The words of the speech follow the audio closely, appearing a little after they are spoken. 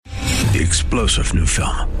The explosive new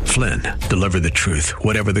film, Flynn, deliver the truth,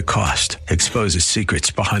 whatever the cost, exposes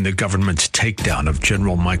secrets behind the government's takedown of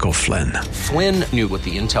General Michael Flynn. Flynn knew what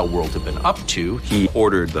the intel world had been up to. He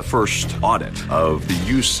ordered the first audit of the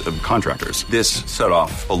use of contractors. This set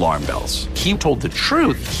off alarm bells. He told the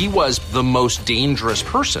truth. He was the most dangerous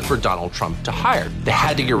person for Donald Trump to hire. They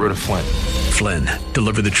had to get rid of Flynn. Flynn,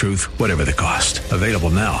 deliver the truth, whatever the cost. Available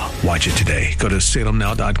now. Watch it today. Go to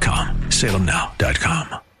salemnow.com.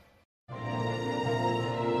 salemnow.com.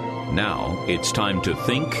 Now it's time to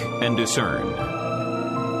think and discern.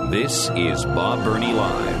 This is Bob Burney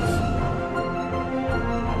Live.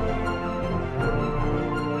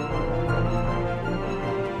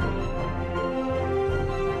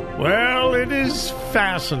 Well, it is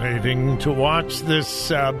fascinating to watch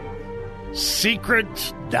this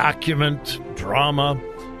secret document drama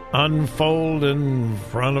unfold in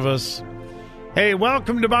front of us. Hey,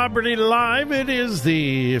 welcome to Bob Burney Live. It is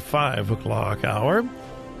the 5 o'clock hour.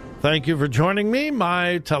 Thank you for joining me.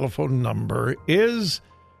 My telephone number is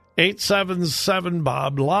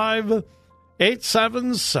 877-BOB-LIVE,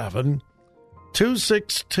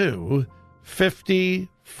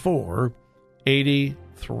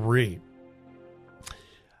 877-262-5483.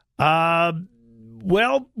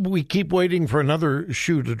 Well, we keep waiting for another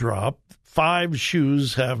shoe to drop. 5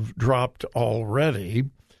 shoes have dropped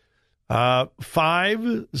already.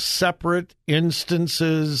 5 separate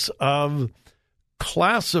instances of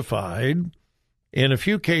classified, in a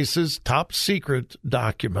few cases, top secret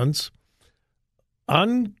documents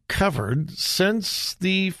uncovered since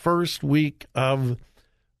the first week of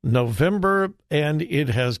November, and it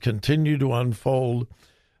has continued to unfold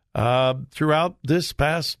throughout this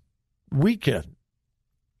past weekend.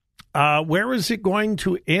 Where is it going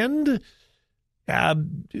to end?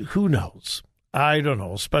 Who knows? I don't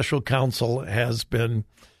know. Special counsel has been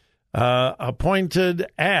appointed,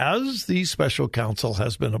 as the special counsel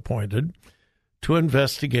has been appointed to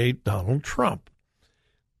investigate Donald Trump.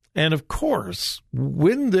 And of course,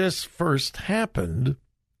 when this first happened,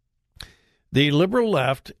 the liberal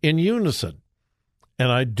left in unison, and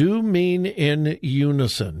I do mean in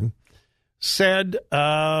unison, said,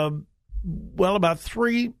 well, about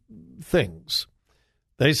 3 things.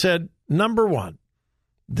 They said, number one,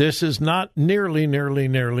 this is not nearly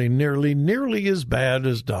as bad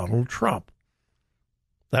as Donald Trump.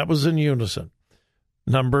 That was in unison.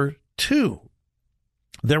 Number 2,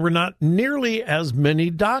 there were not nearly as many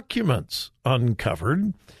documents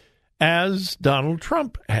uncovered as Donald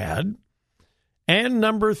Trump had. And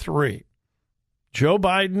number 3, Joe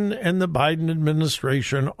Biden and the Biden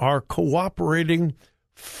administration are cooperating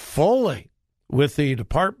fully with the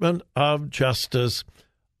Department of Justice,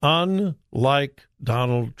 unlike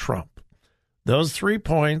Donald Trump. Those 3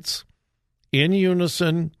 points in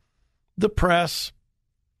unison, the press,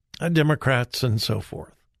 Democrats, and so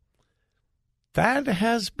forth. That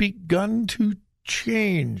has begun to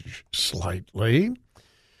change slightly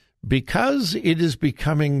because it is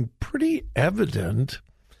becoming pretty evident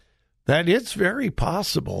that it's very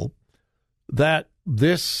possible that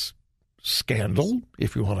this scandal,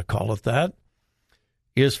 if you want to call it that,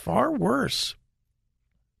 is far worse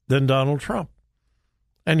than Donald Trump.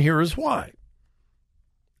 And here is why.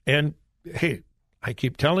 And, hey, I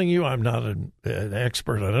keep telling you I'm not an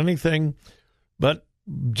expert on anything, but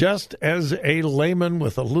just as a layman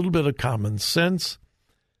with a little bit of common sense,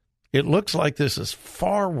 it looks like this is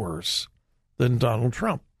far worse than Donald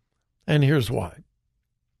Trump. And here's why.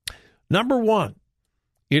 Number one,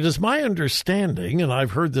 it is my understanding, and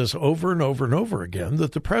I've heard this over and over and over again,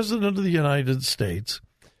 that the President of the United States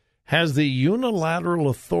has the unilateral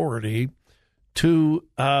authority to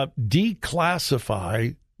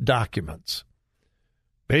declassify documents.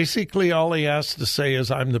 Basically, all he has to say is,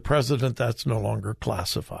 I'm the president, that's no longer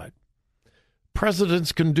classified.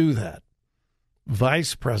 Presidents can do that.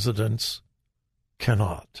 Vice presidents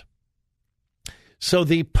cannot. So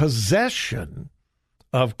the possession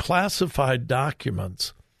of classified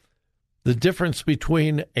documents, the difference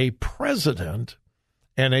between a president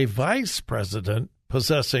and a vice president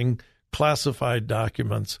possessing classified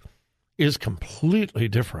documents is completely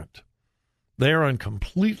different. They are on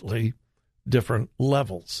completely different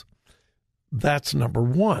levels. That's number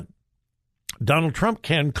one. Donald Trump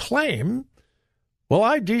can claim, well,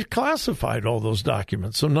 I declassified all those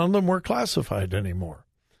documents, so none of them were classified anymore.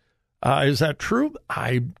 Is that true?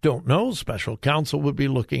 I don't know. Special counsel would be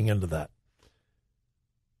looking into that.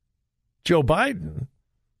 Joe Biden,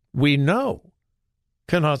 we know,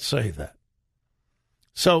 cannot say that.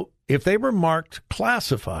 So if they were marked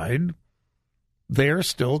classified, they're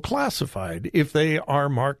still classified. If they are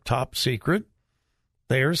marked top secret,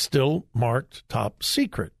 they are still marked top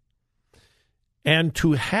secret. And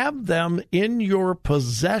to have them in your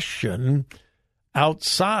possession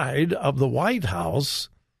outside of the White House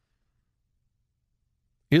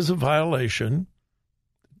is a violation,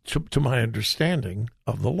 to my understanding,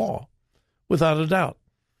 of the law, without a doubt.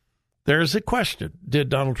 There's a question. Did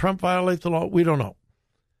Donald Trump violate the law? We don't know.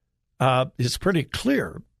 It's pretty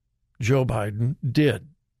clear Joe Biden did.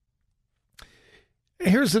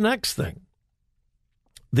 Here's the next thing.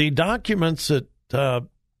 The documents that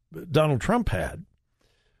Donald Trump had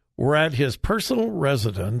were at his personal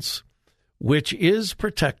residence, which is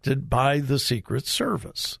protected by the Secret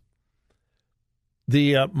Service.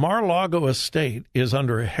 The Mar-a-Lago estate is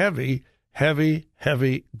under heavy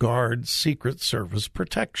guard Secret Service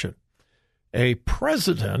protection. A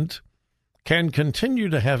president can continue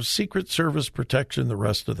to have Secret Service protection the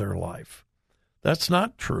rest of their life. That's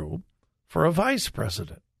not true for a vice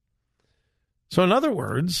president. So in other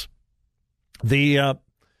words, the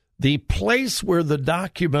place where the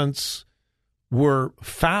documents were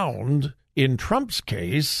found in Trump's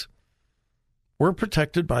case were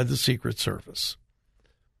protected by the Secret Service.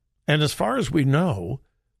 And as far as we know,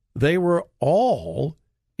 they were all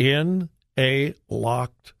in a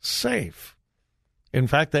locked safe. In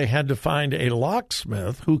fact, they had to find a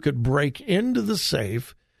locksmith who could break into the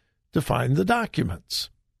safe to find the documents.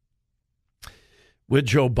 With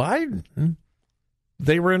Joe Biden,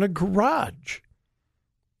 they were in a garage.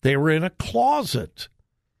 They were in a closet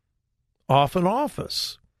off an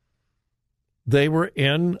office. They were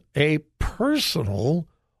in a personal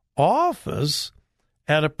office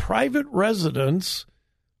at a private residence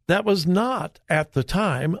that was not, at the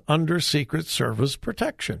time, under Secret Service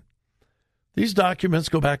protection. These documents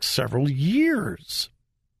go back several years,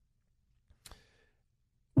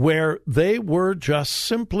 where they were just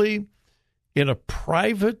simply in a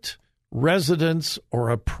private residence or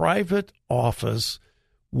a private office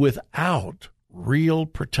without real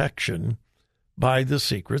protection by the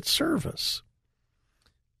Secret Service.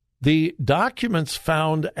 The documents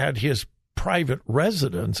found at his private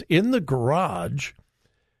residence, in the garage,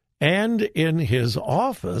 and in his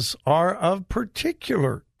office are of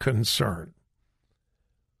particular concern.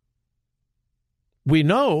 We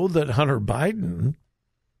know that Hunter Biden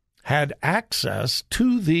had access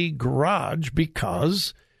to the garage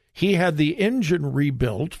because he had the engine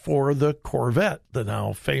rebuilt for the Corvette, the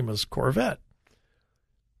now famous Corvette.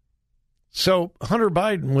 So Hunter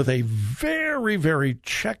Biden, with a very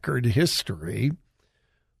checkered history,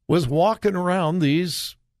 was walking around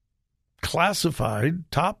these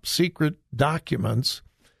classified, top secret documents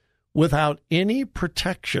without any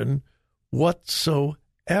protection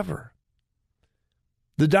whatsoever.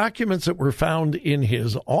 The documents that were found in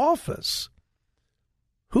his office,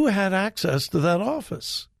 who had access to that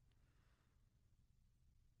office?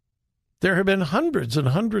 There have been hundreds and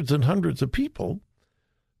hundreds and hundreds of people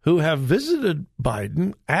who have visited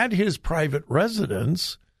Biden at his private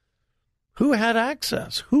residence who had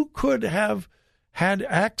access, who could have had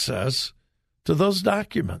access to those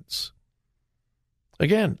documents.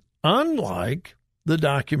 Again, unlike the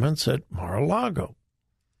documents at Mar-a-Lago.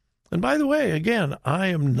 And by the way, again, I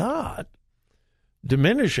am not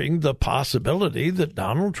diminishing the possibility that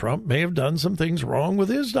Donald Trump may have done some things wrong with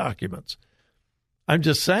his documents. I'm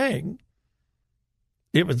just saying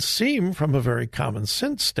it would seem from a very common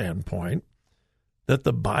sense standpoint that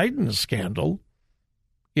the Biden scandal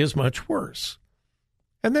is much worse.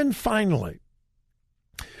 And then finally,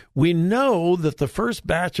 we know that the first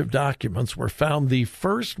batch of documents were found the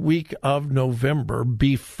first week of November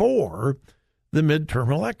before the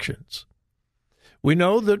midterm elections. We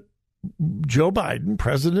know that Joe Biden,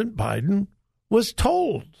 President Biden, was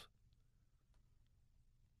told.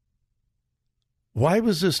 Why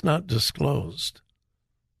was this not disclosed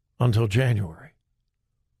until January?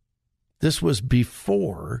 This was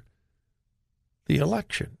before the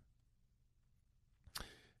election.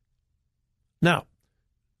 Now,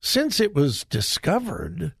 since it was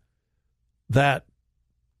discovered that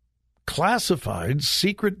classified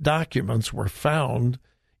secret documents were found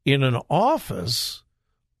in an office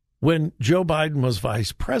when Joe Biden was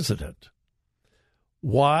vice president,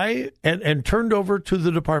 why, and turned over to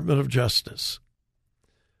the Department of Justice,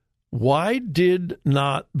 why did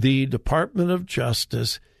not the Department of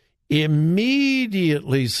Justice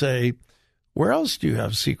immediately say, where else do you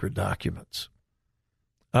have secret documents?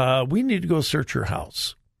 We need to go search your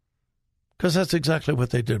house. Because that's exactly what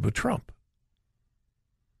they did with Trump.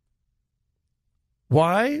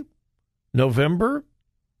 Why? November,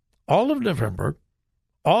 all of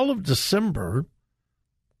December,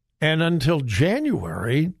 and until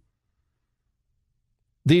January,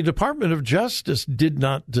 The Department of Justice did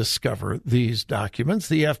not discover these documents.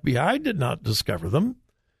 The FBI did not discover them.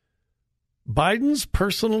 Biden's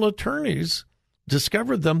personal attorneys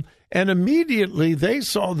discovered them, and immediately they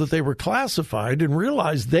saw that they were classified and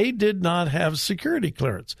realized they did not have security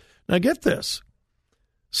clearance. Now get this.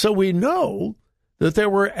 So we know that there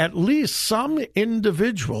were at least some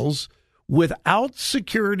individuals without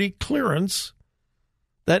security clearance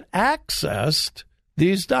that accessed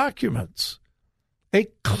these documents. A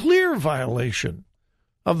clear violation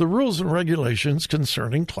of the rules and regulations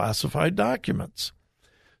concerning classified documents.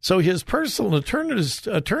 So his personal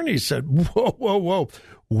attorney said, whoa,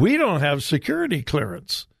 we don't have security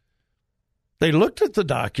clearance. They looked at the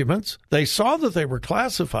documents. They saw that they were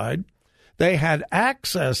classified. They had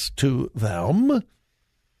access to them.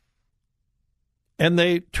 And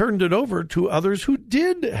they turned it over to others who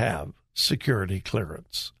did have security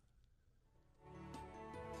clearance.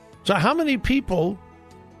 So how many people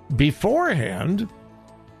beforehand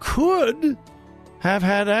could have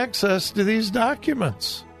had access to these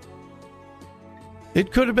documents?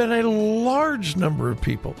 It could have been a large number of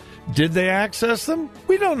people. Did they access them?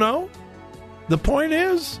 We don't know. The point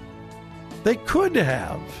is, they could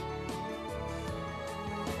have.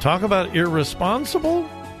 Talk about irresponsible?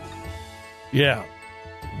 Yeah,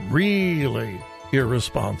 really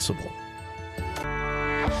irresponsible.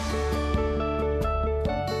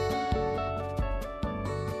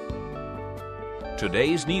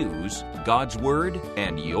 Today's news, God's Word,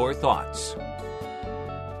 and your thoughts.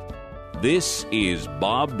 This is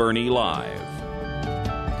Bob Burney Live.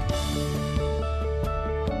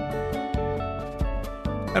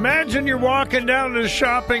 Imagine you're walking down to a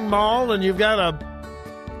shopping mall and you've got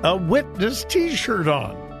a witness T-shirt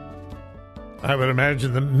on. I would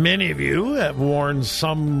imagine that many of you have worn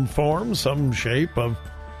some form, some shape of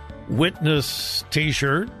witness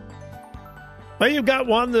T-shirt. Well, you've got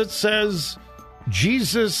one that says,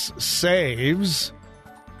 Jesus saves.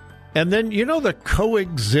 And then, you know the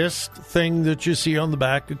coexist thing that you see on the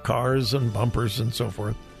back of cars and bumpers and so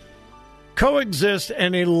forth? Coexist,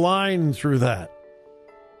 and a line through that.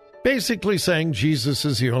 Basically saying Jesus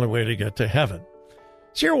is the only way to get to heaven.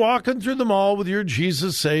 So you're walking through the mall with your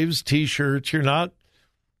Jesus Saves T-shirts. You're not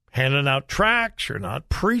handing out tracts. You're not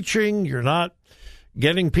preaching. You're not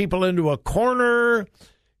getting people into a corner.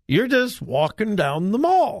 You're just walking down the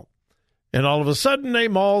mall. And all of a sudden, a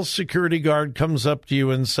mall security guard comes up to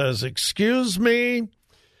you and says, "Excuse me,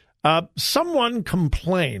 someone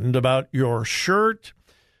complained about your shirt.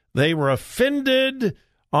 They were offended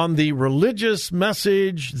on the religious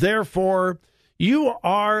message. Therefore, you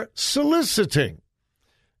are soliciting.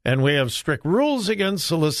 And we have strict rules against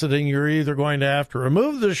soliciting. You're either going to have to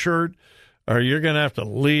remove the shirt or you're going to have to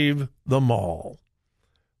leave the mall."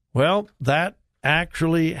 Well, that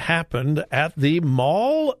actually happened at the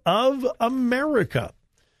Mall of America,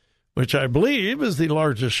 which I believe is the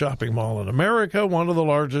largest shopping mall in America, one of the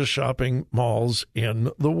largest shopping malls in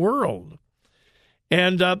the world.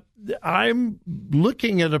 And I'm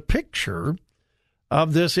looking at a picture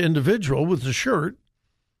of this individual with the shirt.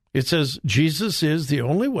 It says, Jesus is the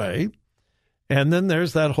only way. And then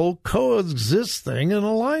there's that whole coexist thing and a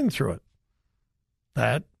line through it.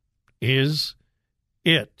 That is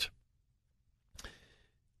it.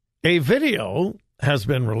 A video has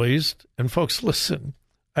been released, and folks, listen,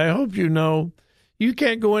 I hope you know you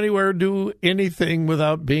can't go anywhere or do anything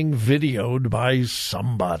without being videoed by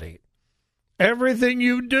somebody. Everything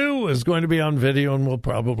you do is going to be on video and will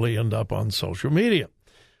probably end up on social media.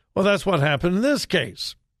 Well, that's what happened in this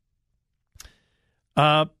case.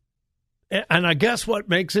 And I guess what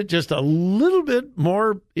makes it just a little bit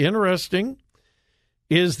more interesting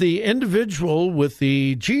is the individual with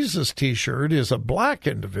the Jesus T-shirt is a black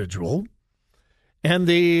individual, and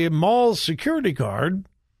the mall security guard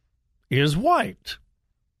is white.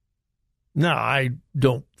 Now, I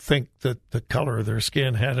don't think that the color of their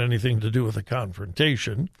skin had anything to do with the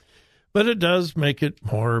confrontation, but it does make it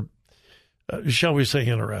more, shall we say,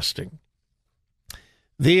 interesting.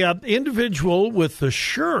 The individual with the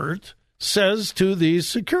shirt says to the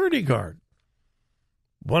security guard,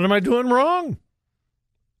 "What am I doing wrong?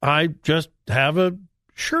 I just have a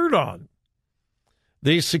shirt on."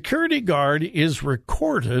 The security guard is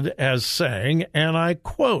recorded as saying, and I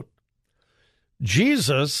quote,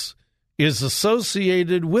 "Jesus is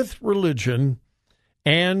associated with religion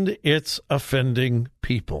and it's offending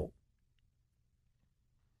people."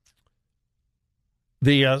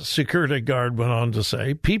 The security guard went on to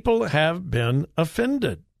say, "People have been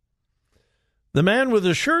offended." The man with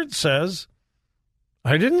the shirt says,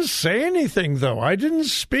 "I didn't say anything, though. I didn't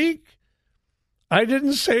speak. I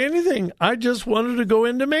didn't say anything. I just wanted to go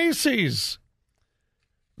into Macy's."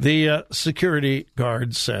 The security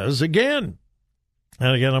guard says again,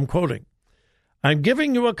 and again I'm quoting, "I'm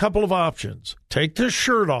giving you a couple of options. Take the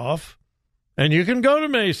shirt off, and you can go to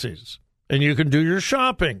Macy's, and you can do your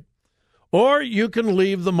shopping, or you can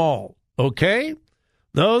leave the mall, okay?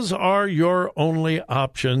 Those are your only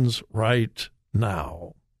options right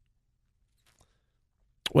now."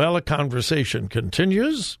 Well, a conversation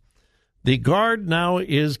continues. The guard now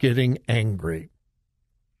is getting angry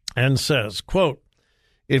and says, quote,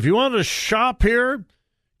 "If you want to shop here,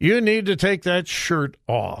 you need to take that shirt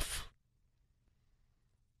off."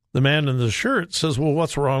 The man in the shirt says, "Well,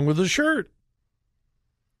 what's wrong with the shirt?"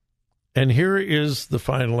 And here is the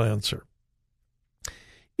final answer.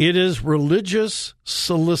 "It is religious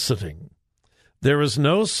soliciting. There is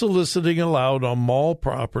no soliciting allowed on mall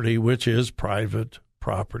property, which is private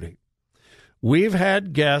property. We've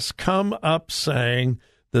had guests come up saying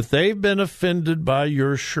that they've been offended by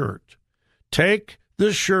your shirt. Take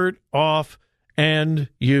the shirt off and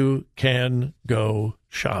you can go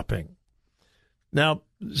shopping." Now,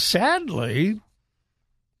 sadly,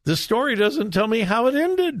 the story doesn't tell me how it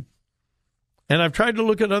ended. And I've tried to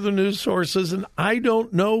look at other news sources, and I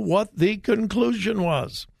don't know what the conclusion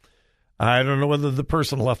was. I don't know whether the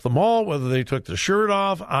person left the mall, whether they took the shirt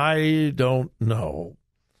off. I don't know.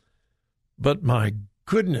 But my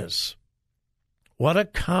goodness, what a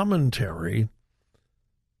commentary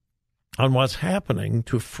on what's happening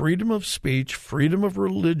to freedom of speech, freedom of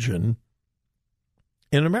religion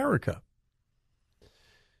in America.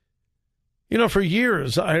 You know, for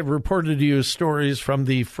years, I've reported to you stories from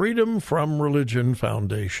the Freedom from Religion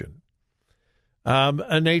Foundation,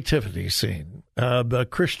 a nativity scene, a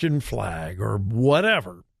Christian flag, or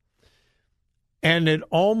whatever. And it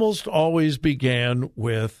almost always began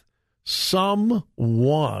with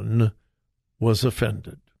someone was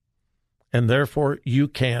offended, and therefore you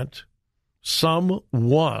can't.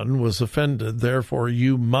 Someone was offended, therefore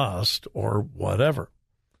you must, or whatever.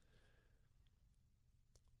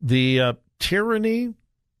 The tyranny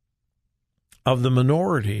of the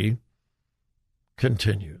minority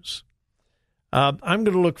continues. I'm going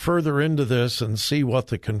to look further into this and see what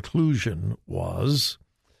the conclusion was.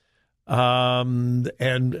 And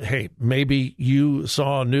hey, maybe you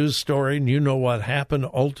saw a news story and you know what happened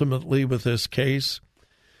ultimately with this case.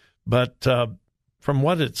 But from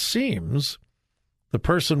what it seems, the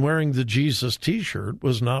person wearing the Jesus T-shirt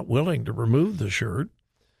was not willing to remove the shirt.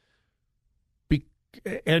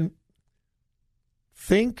 And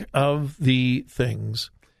think of the things.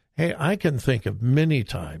 Hey, I can think of many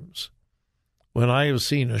times when I have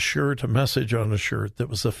seen a shirt, a message on a shirt that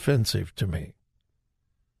was offensive to me.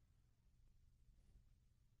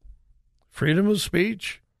 Freedom of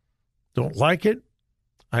speech, don't like it.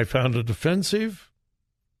 I found it offensive,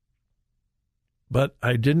 but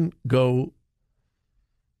I didn't go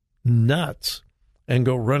nuts and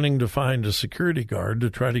go running to find a security guard to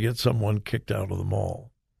try to get someone kicked out of the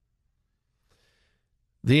mall.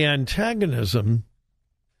 The antagonism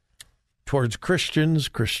towards Christians,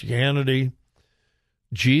 Christianity,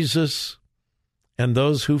 Jesus, and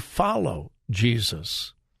those who follow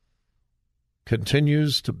Jesus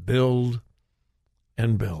continues to build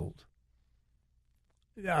and build.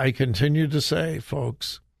 I continue to say,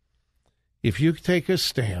 folks, if you take a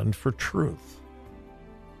stand for truth,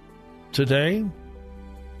 today,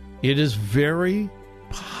 it is very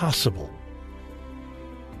possible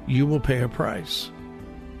you will pay a price.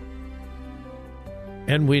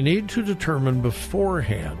 And we need to determine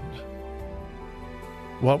beforehand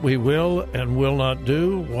what we will and will not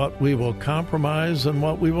do, what we will compromise and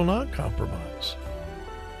what we will not compromise.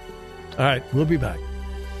 All right, we'll be back.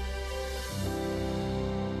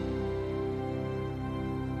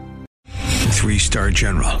 Three-star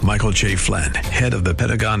General Michael J. Flynn, head of the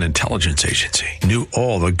Pentagon Intelligence Agency, knew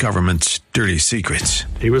all the government's dirty secrets.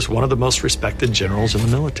 He was one of the most respected generals in the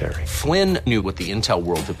military. Flynn knew what the intel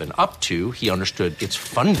world had been up to. He understood its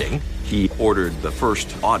funding. He ordered the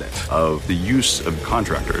first audit of the use of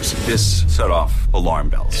contractors. This set off alarm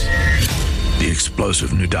bells. The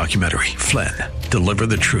explosive new documentary, Flynn, Deliver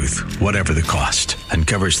the Truth, Whatever the Cost,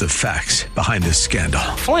 uncovers the facts behind this scandal.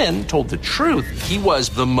 Flynn told the truth. He was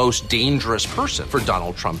the most dangerous person for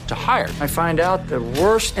Donald Trump to hire. I find out the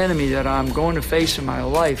worst enemy that I'm going to face in my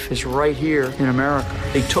life is right here in America.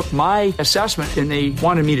 They took my assessment and they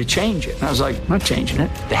wanted me to change it. And I was like, I'm not changing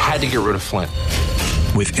it. They had to get rid of Flynn.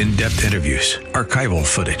 With in-depth interviews, archival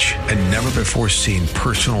footage, and never-before-seen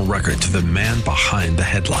personal records of the man behind the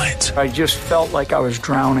headlines. I just felt like I was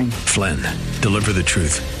drowning. Flynn, Deliver the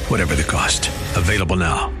Truth, Whatever the Cost. Available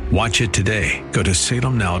now. Watch it today. Go to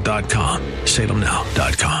salemnow.com.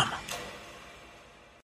 salemnow.com.